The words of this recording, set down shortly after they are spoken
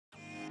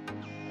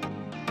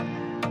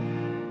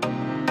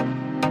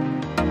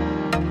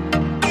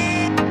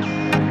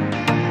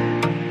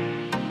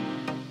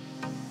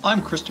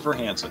I'm Christopher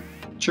Hanson,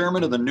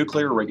 Chairman of the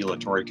Nuclear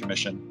Regulatory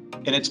Commission,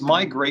 and it's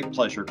my great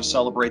pleasure to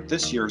celebrate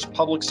this year's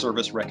Public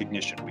Service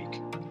Recognition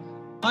Week.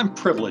 I'm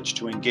privileged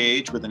to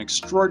engage with an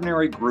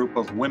extraordinary group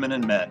of women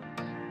and men,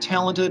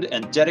 talented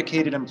and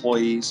dedicated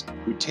employees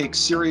who take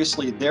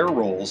seriously their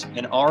roles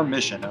in our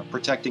mission of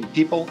protecting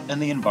people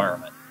and the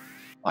environment.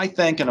 I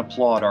thank and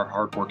applaud our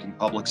hardworking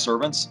public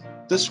servants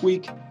this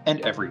week and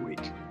every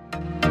week.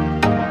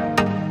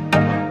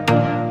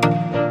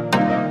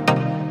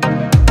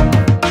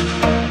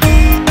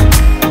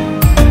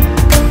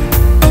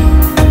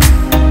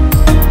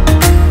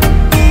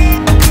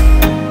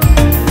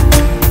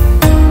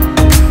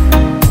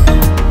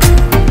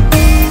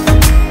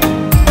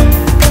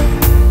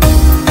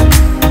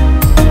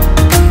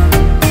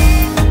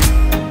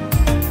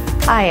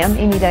 Hi, I'm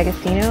Amy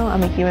D'Agostino.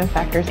 I'm a Human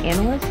Factors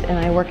Analyst, and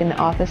I work in the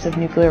Office of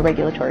Nuclear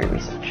Regulatory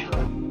Research.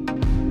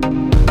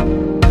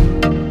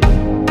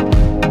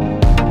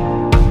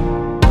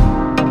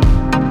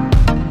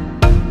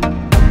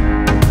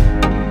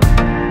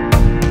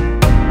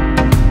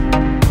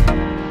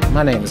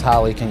 My name is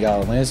Holly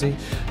Kingala-Lindsay.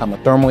 I'm a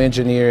thermal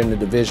engineer in the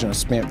Division of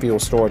Spent Fuel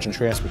Storage and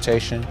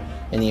Transportation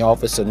in the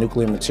Office of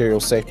Nuclear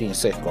Materials Safety and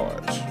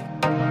Safeguards.